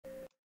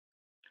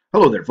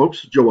Hello there,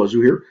 folks. Joe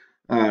Wazoo here.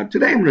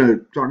 Today I'm going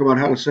to talk about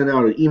how to send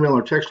out an email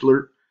or text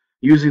alert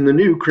using the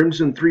new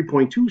Crimson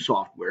 3.2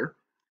 software,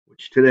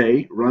 which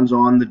today runs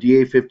on the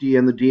DA50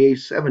 and the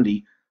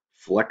DA70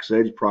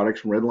 FlexEdge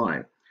products from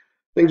Redline.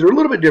 Things are a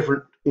little bit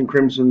different in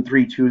Crimson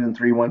 3.2 than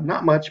 3.1.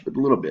 Not much, but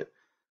a little bit.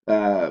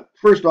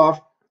 First off,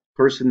 of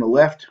course, in the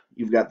left,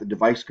 you've got the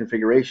device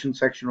configuration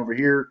section over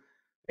here.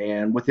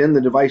 And within the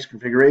device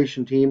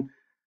configuration team,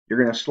 you're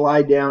going to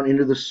slide down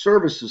into the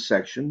services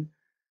section.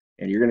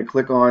 And you're going to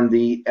click on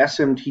the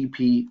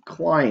SMTP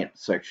client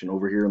section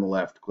over here on the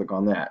left. Click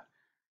on that.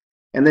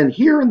 And then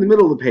here in the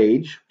middle of the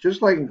page,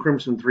 just like in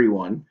Crimson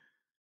 3.1,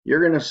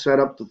 you're going to set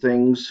up the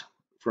things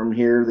from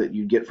here that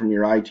you get from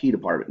your IT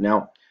department.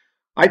 Now,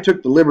 I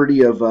took the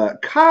liberty of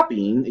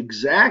copying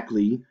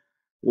exactly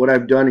what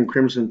I've done in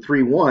Crimson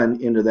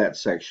 3.1 into that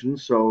section.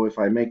 So if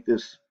I make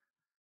this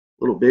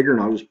a little bigger,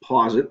 and I'll just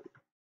pause it,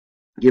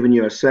 giving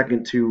you a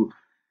second to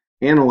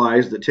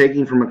analyze that,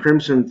 taking from a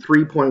Crimson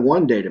 3.1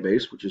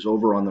 database, which is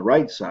over on the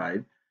right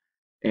side,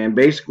 and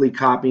basically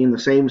copying the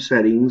same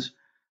settings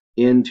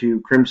into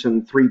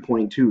Crimson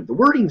 3.2. The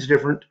wording's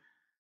different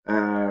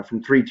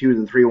from 3.2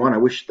 than 3.1. I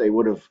wish they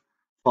would have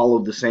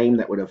followed the same.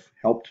 That would have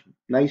helped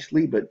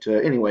nicely. But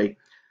anyway,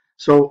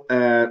 so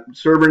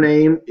server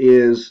name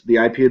is the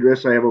IP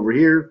address I have over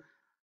here.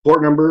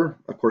 Port number,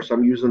 of course,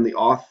 I'm using the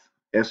auth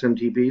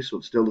SMTP, so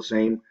it's still the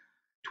same,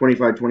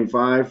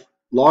 2525.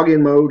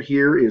 Login mode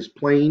here is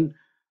plain.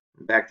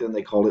 Back then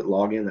they called it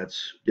login.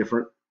 That's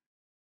different.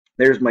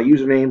 There's my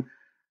username.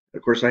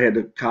 Of course, I had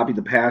to copy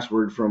the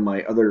password from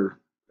my other.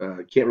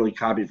 Can't really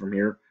copy it from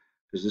here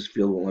because this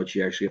field won't let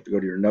you. Actually have to go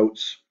to your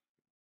notes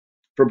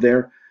from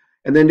there.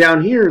 And then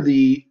down here,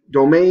 the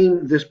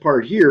domain, this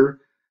part here,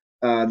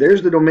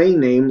 there's the domain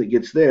name that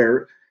gets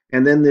there.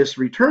 And then this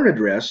return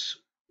address,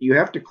 you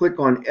have to click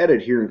on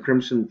edit here in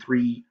Crimson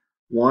 3.1.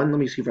 Let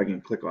me see if I can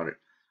click on it.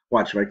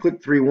 Watch, if I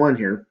click 3.1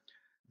 here,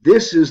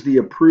 this is the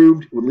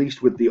approved, at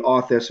least with the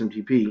auth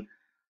SMTP,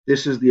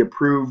 this is the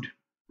approved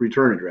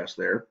return address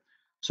there.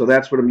 So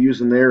that's what I'm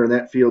using there in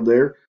that field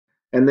there.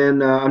 And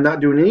then I'm not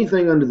doing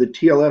anything under the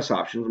TLS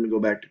options. Let me go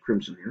back to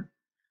Crimson here.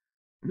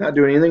 I'm not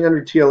doing anything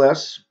under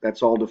TLS.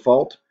 That's all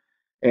default.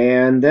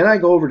 And then I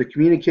go over to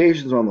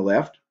communications on the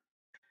left.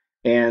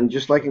 And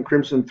just like in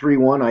Crimson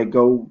 3.1, I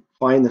go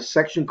find the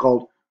section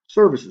called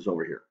services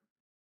over here.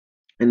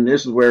 And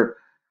this is where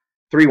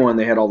 3.1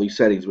 they had all these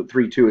settings. With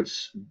 3.2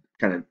 it's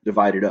kind of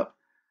divided up.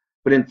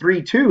 But in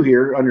 3.2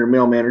 here under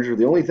Mail Manager,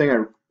 the only thing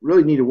I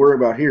really need to worry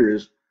about here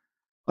is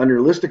under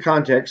list of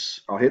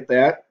contacts. I'll hit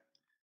that,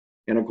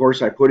 and of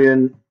course I put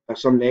in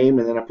some name,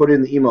 and then I put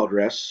in the email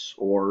address,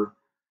 or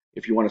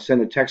if you want to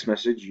send a text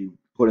message, you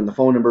put in the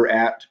phone number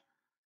at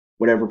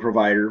whatever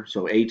provider.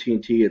 So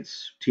AT&T,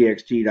 it's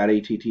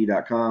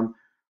txt.att.com,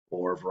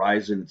 or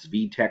Verizon, it's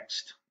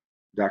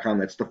vtext.com.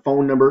 That's the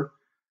phone number,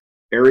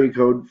 area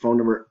code, phone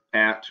number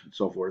at, and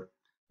so forth.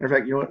 Matter of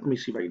fact, you know what? Let me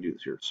see if I can do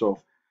this here. So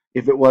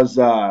if it was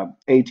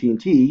AT&T, I'm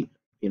just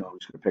going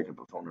to pick up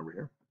a phone number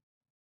here.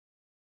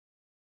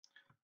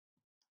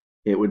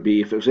 It would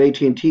be, if it was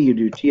AT&T, you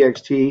do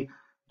txt.att.net,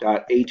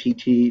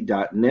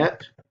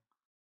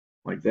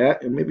 like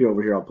that. And maybe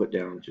over here I'll put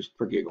down, just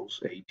for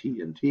giggles,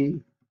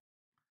 AT&T.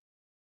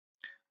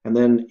 And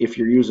then if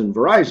you're using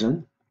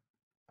Verizon,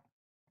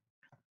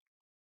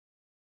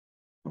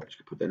 I'm just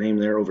going to put the name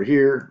there over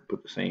here,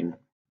 put the same.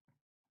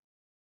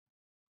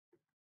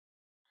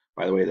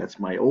 By the way, that's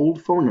my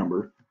old phone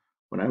number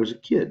when I was a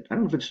kid. I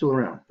don't know if it's still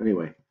around.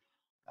 Anyway,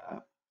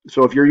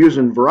 so if you're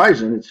using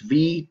Verizon, it's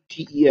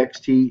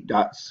vtext.com.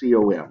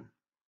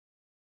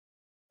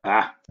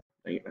 I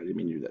didn't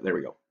mean to do that. There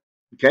we go.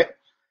 Okay.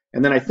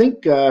 And then I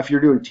think if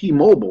you're doing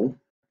T-Mobile,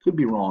 could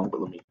be wrong,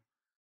 but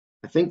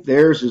I think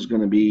theirs is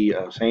going to be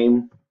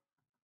same,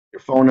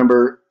 your phone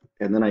number,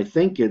 and then I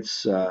think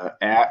it's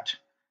at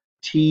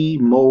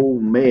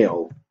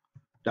tmomail.com,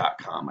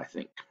 I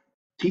think.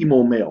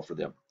 T-Momail for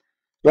them.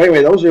 But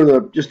anyway, those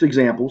are just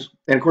examples.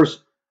 And of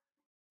course,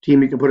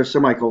 team, you can put a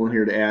semicolon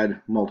here to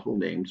add multiple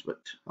names, but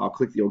I'll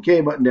click the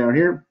OK button down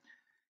here.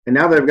 And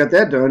now that I've got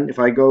that done, if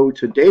I go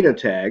to data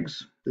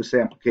tags, this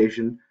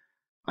application,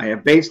 I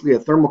have basically a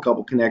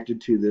thermocouple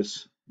connected to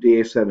this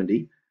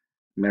DA70.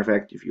 Matter of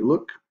fact, if you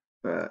look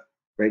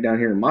right down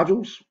here in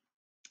modules,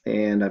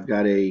 and I've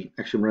got actually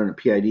I'm running a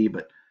PID,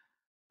 but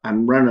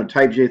I'm running a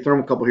Type J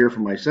thermocouple here for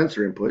my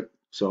sensor input.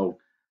 So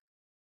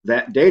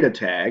that data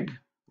tag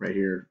right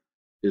here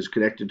is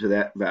connected to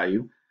that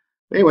value.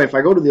 Anyway, if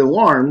I go to the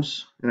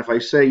alarms, and if I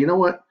say, you know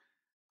what,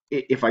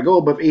 if I go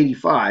above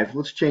 85,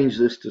 let's change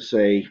this to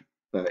say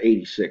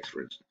 86,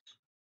 for instance.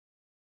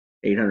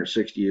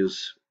 860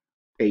 is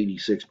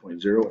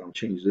 86.0, and I'll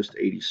change this to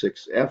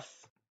 86F.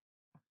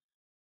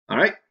 All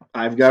right,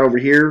 I've got over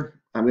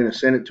here, I'm going to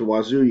send it to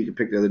Wazoo. You can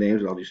pick the other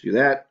names, but I'll just do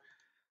that.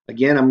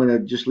 Again, I'm going to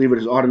just leave it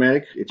as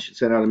automatic. It should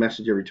send out a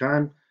message every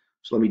time.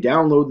 So let me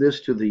download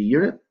this to the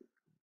unit,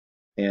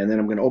 and then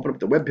I'm going to open up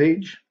the web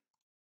page.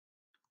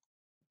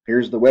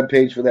 Here's the web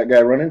page for that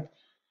guy running.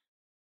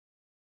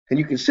 And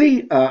you can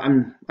see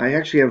I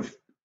actually have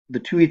the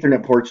two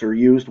Ethernet ports are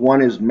used.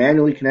 One is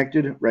manually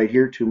connected right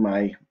here to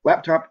my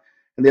laptop,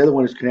 and the other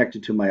one is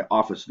connected to my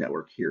office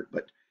network here.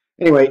 But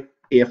anyway,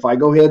 if I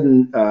go ahead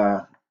and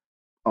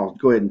I'll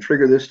go ahead and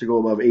trigger this to go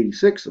above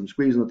 86. I'm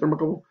squeezing the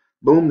thermocouple.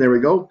 Boom, there we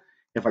go.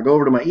 If I go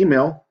over to my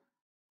email,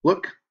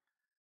 look,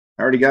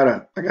 I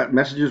got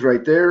messages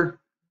right there.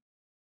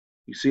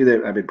 You see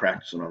that I've been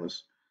practicing on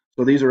this.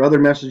 So these are other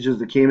messages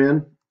that came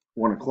in.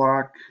 1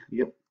 o'clock.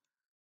 Yep.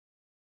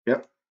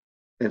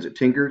 As it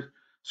tinkered.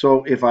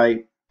 So if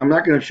I'm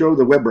not going to show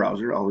the web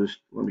browser.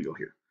 Let me go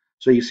here.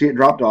 So you see it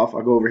dropped off.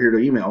 I'll go over here to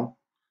email.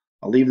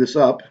 I'll leave this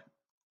up,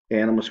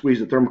 and I'm going to squeeze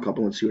the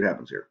thermocouple and see what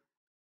happens here.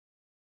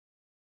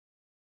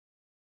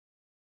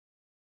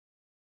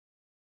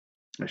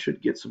 I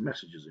should get some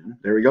messages in.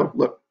 There we go.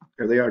 Look,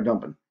 there they are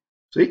dumping.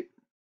 See?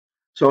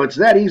 So it's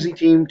that easy,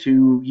 team,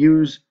 to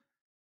use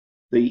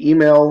the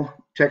email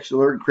text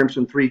alert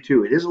Crimson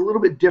 3.2. It is a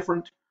little bit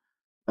different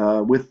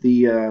with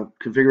the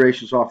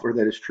configuration software,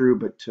 that is true,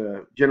 but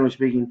generally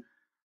speaking,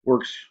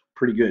 works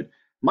pretty good.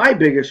 My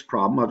biggest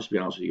problem, I'll just be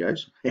honest with you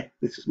guys,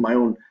 this is my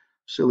own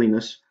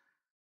silliness.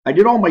 I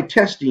did all my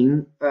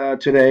testing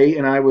today,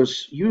 and I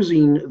was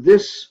using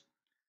this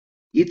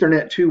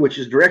Ethernet 2, which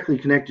is directly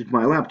connected to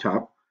my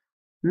laptop.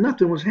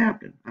 Nothing was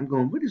happening. I'm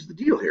going, what is the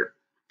deal here?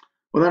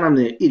 Well, then I'm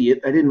the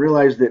idiot. I didn't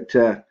realize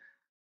that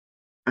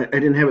I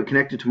didn't have it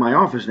connected to my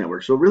office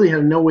network, so it really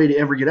had no way to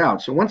ever get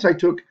out. So once I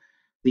took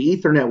the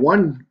Ethernet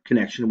 1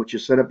 connection, which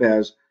is set up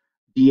as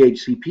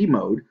DHCP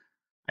mode,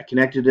 I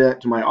connected it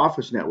to my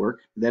office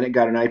network. Then it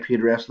got an IP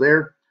address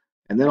there,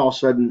 and then all of a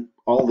sudden,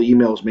 all the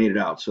emails made it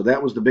out. So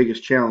that was the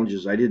biggest challenge,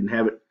 is I didn't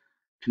have it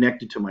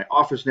connected to my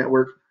office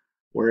network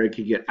where it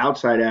could get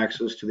outside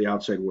access to the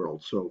outside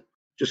world. So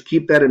just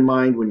keep that in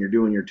mind when you're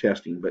doing your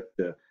testing. But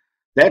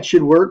that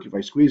should work. If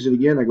I squeeze it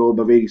again, I go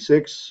above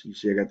 86. You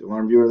see I got the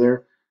alarm viewer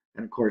there.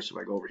 And of course, if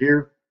I go over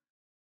here,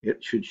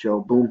 it should show,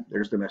 boom,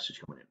 there's the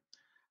message coming in.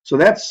 So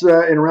that's,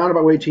 in a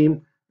roundabout way,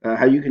 team,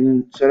 how you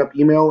can set up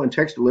email and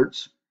text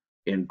alerts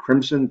in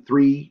Crimson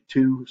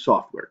 3.2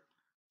 software.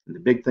 And the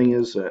big thing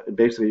is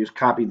basically just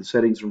copy the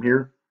settings from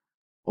here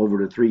over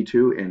to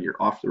 3.2 and you're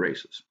off the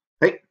races.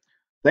 Hey,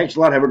 thanks a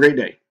lot. Have a great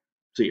day.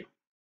 See you.